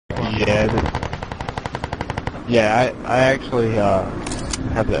Yeah, I actually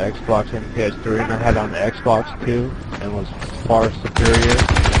have the Xbox and PS3, and I had it on the Xbox too, and was far superior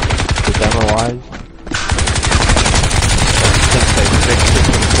to demo-wise. Since they fixed it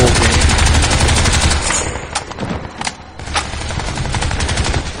for the full game.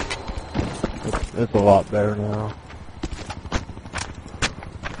 It's a lot better now.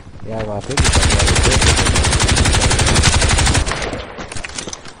 Yeah, well, I think it's like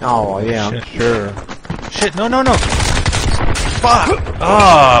Oh, yeah, I'm sure. Shit, no! Fuck!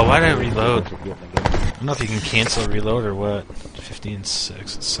 Oh, why did I reload? I don't know if you can cancel reload or what.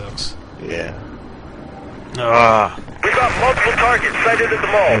 15-6, it sucks. Yeah. Ah. We got multiple targets sighted at the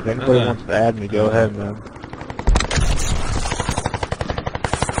mall. Hey, if anybody wants to add me, go ahead, man.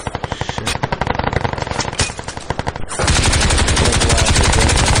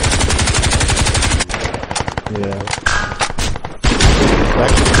 Yeah.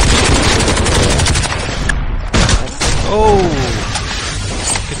 Oh!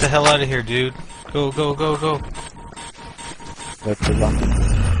 Get the hell out of here, dude. Go. That's the one.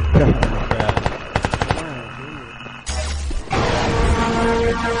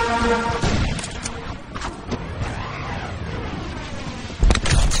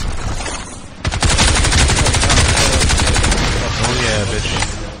 Oh yeah, bitch.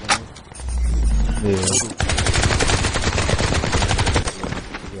 Yeah.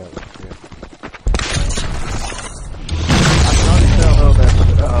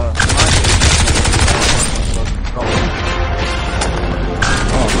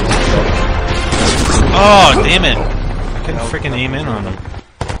 Oh, damn it! I couldn't freaking aim in on him.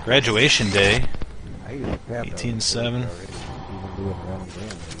 Graduation day. 18-7.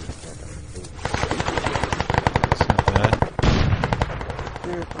 It's not bad.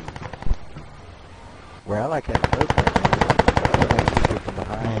 where I like that close right now. I like to get from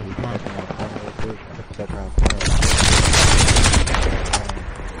behind and you can take around the corner real quick. I can take around the corner.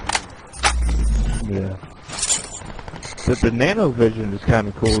 Yeah. The nano vision is kind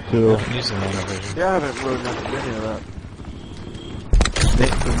of cool too. I'm using nano vision. Yeah, I haven't really nothing been here that. The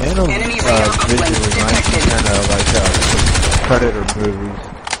nano vision reminds me kind of like Predator movies.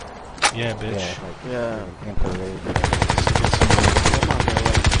 Yeah, bitch. Yeah.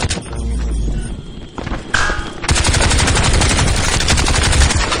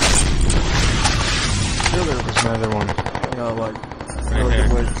 There's another one. You know, like, Right here.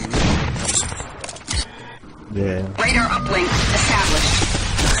 Yeah. Radar uplink established.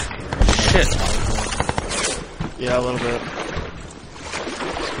 Shit. yeah, a little bit.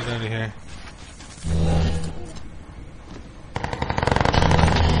 Let's get out of here.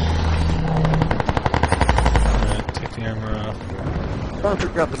 Alright, take the armor off. I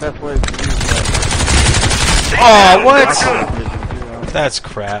figured out the best way to use that. Oh, what? That's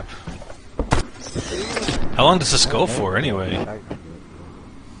crap. How long does this go for, anyway?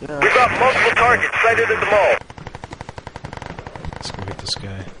 We got multiple targets sighted at the mall. Let's go get this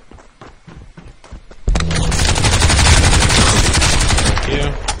guy. Thank you.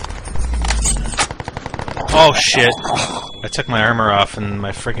 Oh shit! I took my armor off and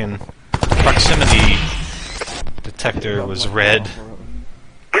my friggin' proximity detector was red.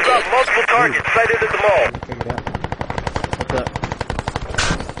 We got multiple targets sighted at the mall.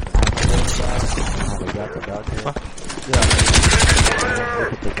 Fuck.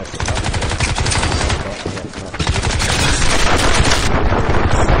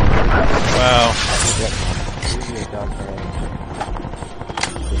 Wow.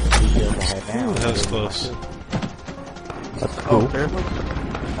 Ooh, that was close. That's cool.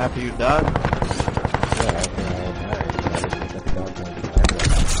 After you died?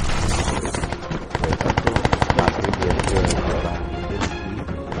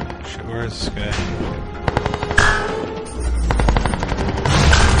 Shit, where is this guy?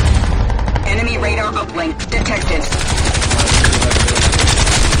 Enemy radar uplink detected.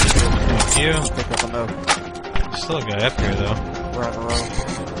 Thank you. Pick up a note. Still a guy up here though. We're on the road.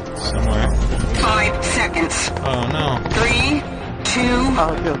 Somewhere. 5 seconds. Oh no. 3, 2,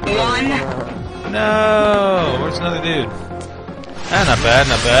 1. No! Where's another dude? Ah, not bad,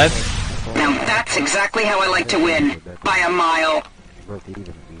 not bad. Now that's exactly how I like to win. By a mile.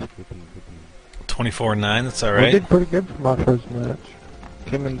 24-9, that's I alright. did pretty good for my first match.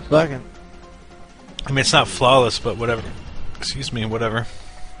 Came in second. I mean, it's not flawless, but whatever. Excuse me, whatever.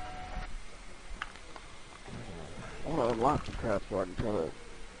 I want to unlock some crap so I can try to...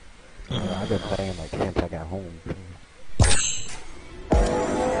 I've been playing like since I got home. Yeah,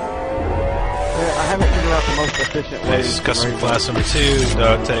 I haven't figured out the most efficient way. Nice, custom class number 2,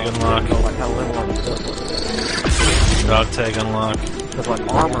 dog tag unlock. Like how little I can do. Dog tag unlock. Cause like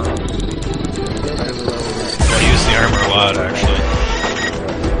armor. Well, I use the armor a lot, actually.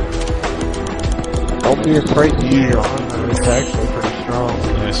 Don't be afraid to use your armor. It's actually pretty strong.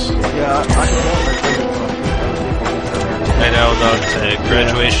 Nice. Yeah, I can Night Owl dog tag,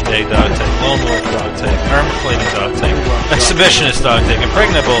 graduation day dog tag, lone wolf dog tag, armor plating dog tag, exhibitionist dog tag,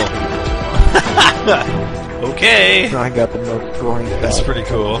 impregnable. Okay. I got the most scoring. That's pretty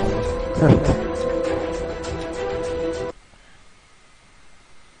cool.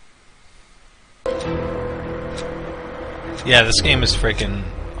 Yeah, this game is freaking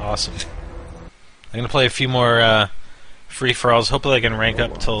awesome. I'm gonna play a few more free-for-alls. Hopefully I can rank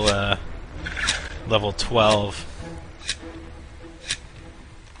up till level 12.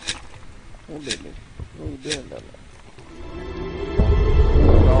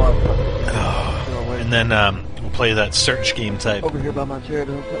 And then we'll play that search game type. over here by my chair,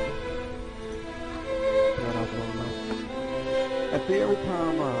 don't put me. And see, every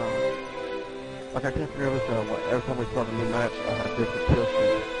time, like I can't figure this out, every time we start a new match, I have different kill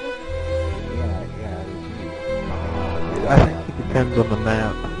streaks. I think it depends on the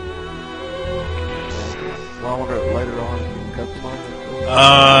map. Well, I wonder if later on you can customize it.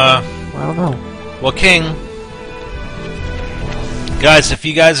 I don't know. Well, King, guys, if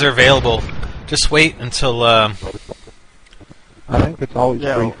you guys are available, just wait until I think it's always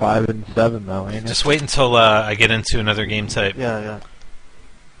Yeah. 3, 5, and 7 though, ain't it? just wait until I get into another game type. Yeah.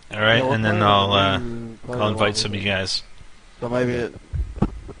 All right, Yeah, and then we'll I'll play I'll invite along some of with you it. guys. So maybe it.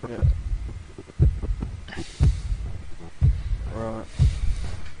 Yeah. Right.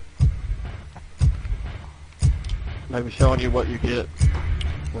 Maybe showing you what you get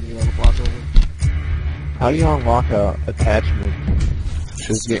when you unlock over. How do you unlock a attachment?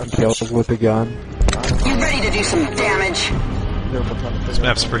 Just getting killed with a gun? You ready to do some damage? This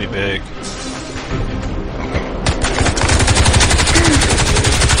map's pretty big.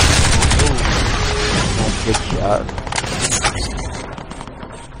 Good shot.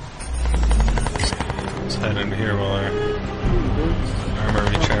 Let's head into here while our armor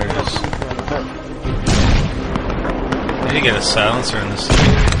recharges. I need to get a silencer in this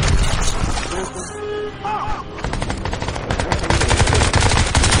thing.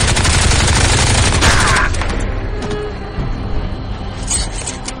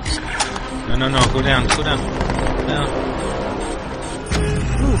 No, go down, go down. Down.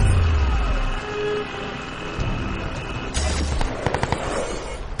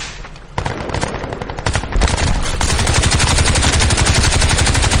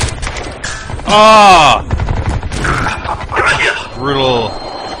 Ah! Brutal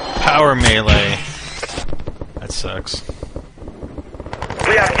power melee. That sucks.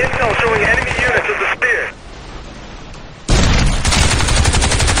 We have intel showing enemy units at the spear.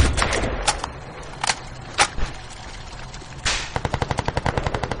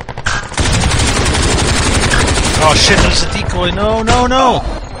 Oh shit, there's a decoy. No, no, no!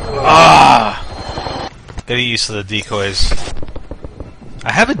 Ah! Gotta get used to the decoys.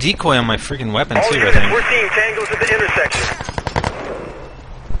 I have a decoy on my freaking weapon All too, I units, think. we're seeing tangos at the intersection.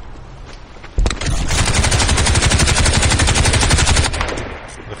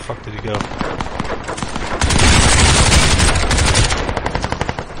 Where the fuck did he go?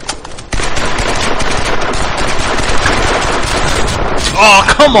 Oh,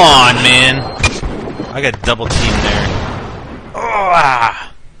 come on, man! I got double teamed there. Oh,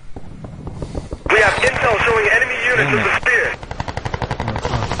 ah! We have intel showing enemy units at the spear.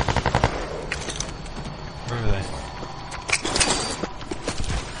 Where are they?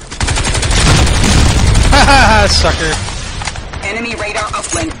 Haha, sucker! Enemy radar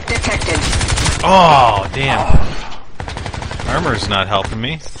uplink detected. Oh, damn. Armor's not helping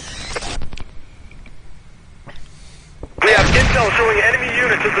me. We have intel showing enemy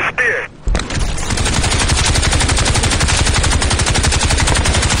units at the spear.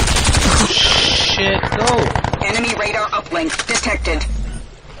 Shit, go! Enemy radar uplink detected.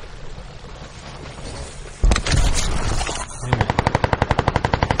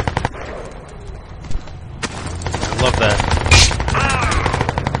 I love that.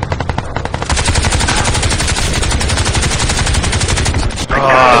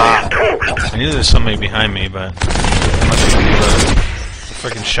 I knew there was somebody behind me, but it must be the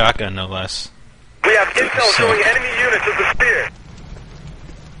freaking shotgun, no less. We have intel showing enemy units at the spear.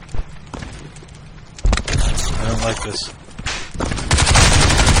 I don't like this.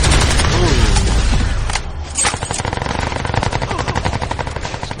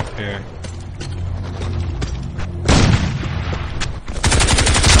 Let's go up here.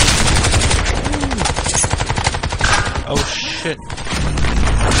 Oh shit.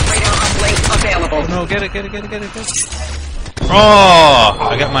 Radar uplink available. No, get it, get it, get it, get it, get it. Oh!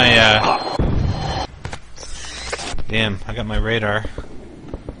 I got my, damn, I got my radar.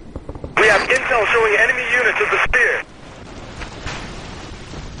 We have intel showing enemy units at the spear.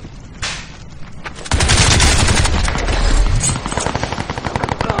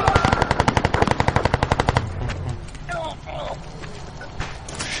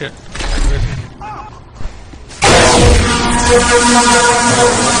 Shit. Where is he?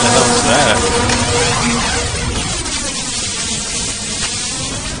 What the hell is that?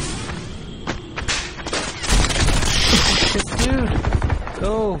 Shit, dude!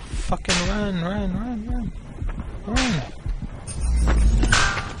 Go! Fucking run!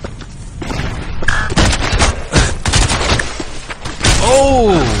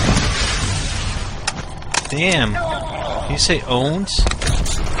 Oh! Damn! Can you say owns?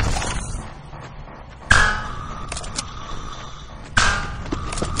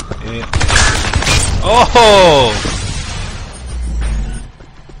 Yeah. Oh!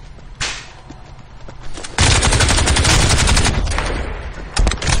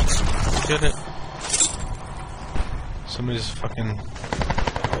 Get it. Somebody's fucking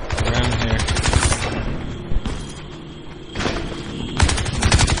around here.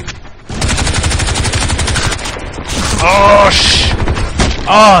 Oh,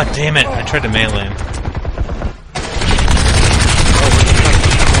 oh, damn it. I tried to melee him.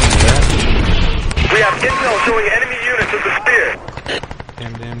 We have intel showing enemy units at the spear.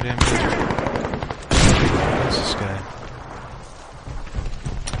 Damn. What's this guy?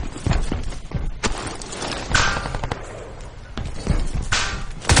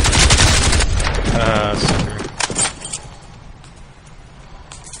 Sucker.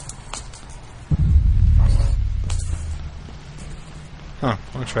 Huh, I'm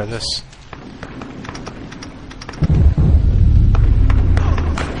gonna try this.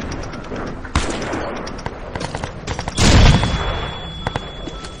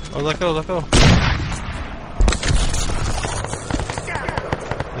 Oh, let go.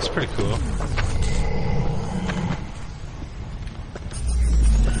 That's pretty cool.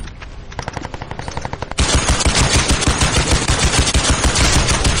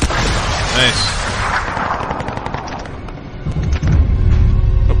 Nice.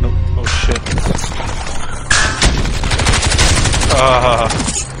 Oh, no. Oh, shit. Ah,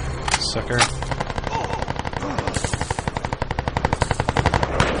 sucker.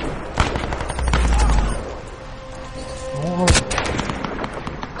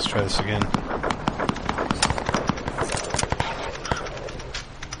 Let's try this again.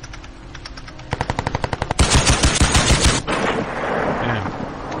 Damn.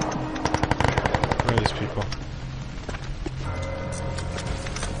 Where are these people?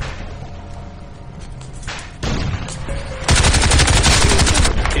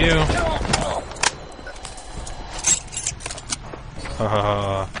 Thank you.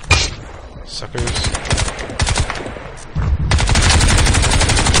 Haha. Suckers.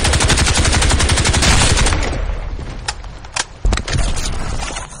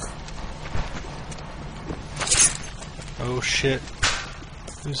 Oh shit.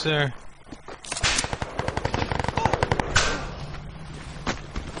 Who's there?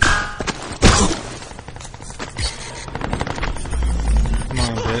 Come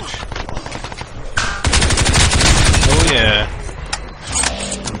on, bitch. Oh yeah.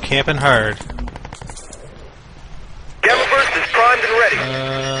 I'm camping hard. Gamma burst is primed and ready.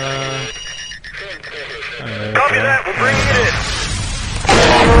 Copy that, we're bringing it in.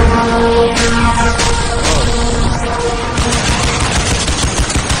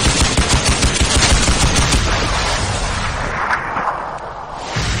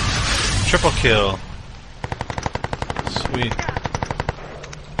 Triple kill. Sweet.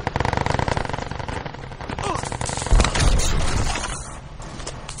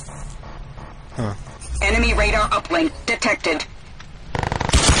 Huh. Enemy radar uplink detected.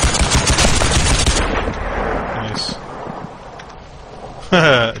 Nice.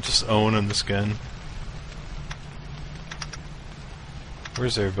 Just owning this gun.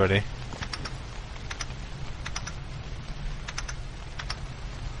 Where's everybody?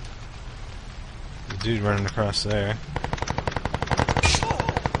 The dude running across there.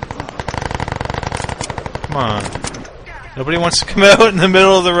 Come on. Nobody wants to come out in the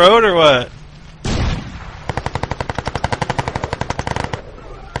middle of the road or what?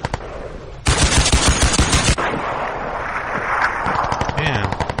 Damn.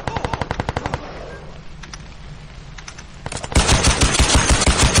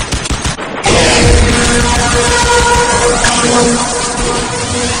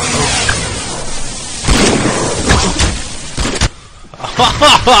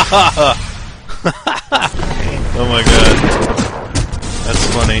 Oh my god. That's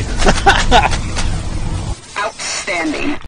funny. Outstanding.